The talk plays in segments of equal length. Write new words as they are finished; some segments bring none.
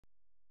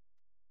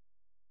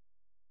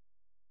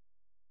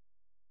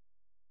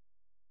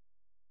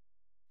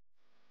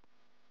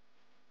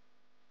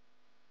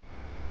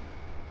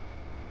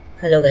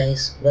Hello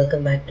guys,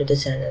 welcome back to the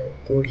channel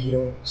Code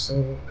Hero.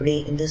 So today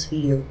in this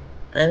video,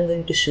 I'm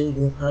going to show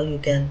you how you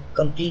can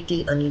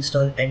completely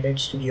uninstall Android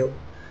Studio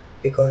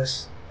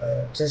because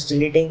just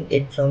deleting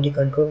it from the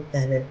control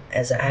panel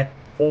as an app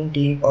won't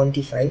delete all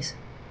the files.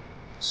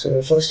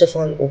 So first of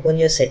all, open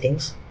your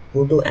settings,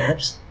 go to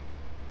apps,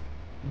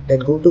 then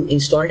go to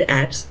installed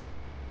apps,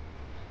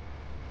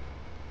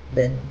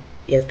 then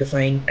you have to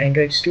find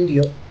Android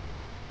Studio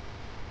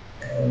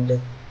and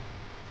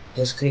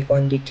just click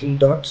on the three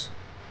dots,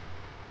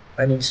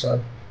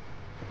 uninstall.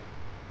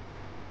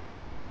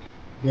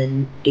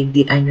 Then take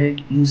the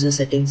Android user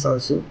settings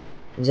also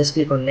and just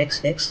click on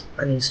next,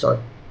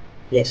 uninstall.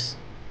 Yes.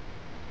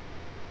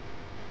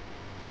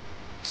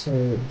 So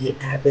the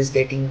app is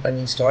getting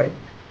uninstalled.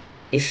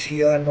 If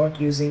you are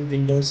not using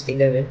Windows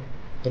 11,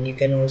 then you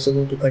can also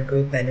go to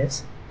control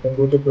panels, then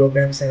go to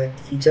programs and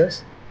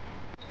features,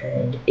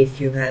 and if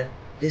you have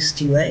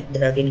this UI,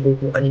 then again go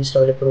to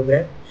uninstall a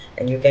program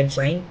and you can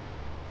find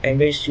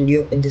Android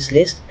Studio in this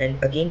list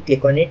and again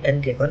click on it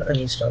and click on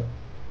uninstall.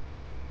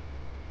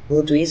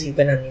 Both ways you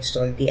can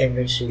uninstall the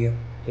Android Studio.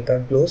 Click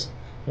on close.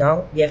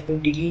 Now we have to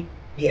delete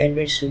the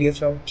Android Studio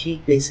from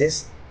three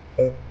places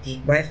of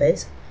the my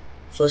files.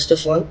 First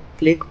of all,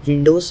 click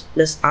Windows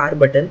plus R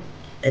button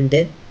and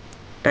then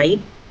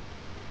type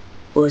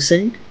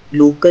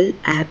 %local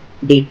app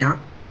data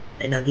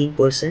and again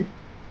 %.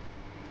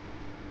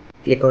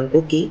 Click on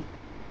OK.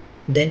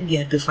 Then you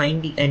have to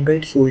find the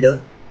Android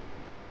folder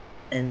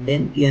and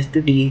then you have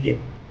to delete it.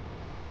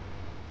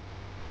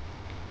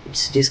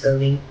 It's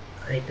discovering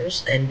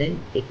writers and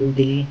then it will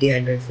delete the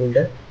Android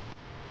folder.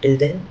 Till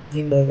then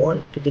we move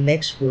on to the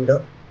next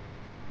folder.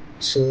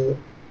 So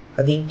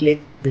again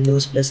click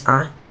Windows plus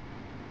R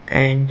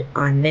and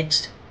our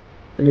next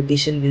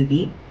location will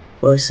be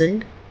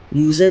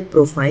 %user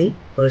profile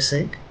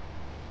 %.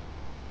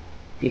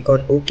 Click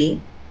on OK.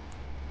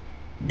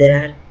 There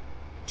are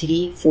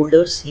three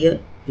folders here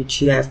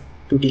which you have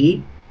to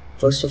delete.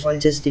 First of all,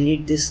 just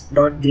delete this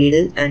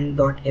 .gradle and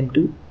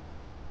 .m2.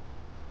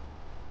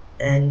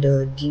 And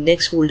the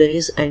next folder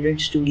is Android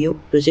Studio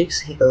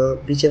projects.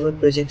 Whichever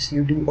projects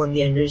you do on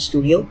the Android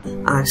Studio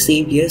are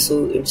saved here,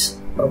 so it's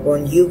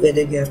upon you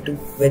whether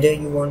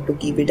you want to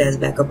keep it as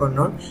backup or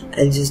not.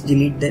 I'll just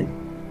delete them.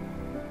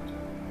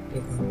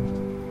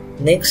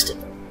 Next,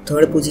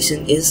 third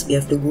position is we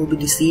have to go to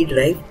the C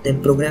drive,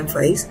 then program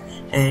files,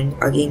 and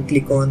again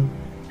click on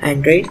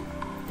Android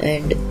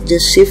and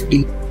just shift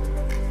D.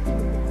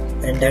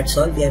 And that's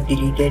all, we have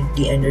deleted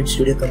the Android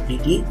Studio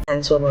completely.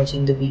 Thanks for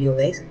watching the video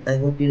guys. I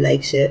hope you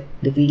like, share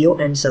the video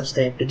and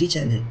subscribe to the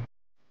channel.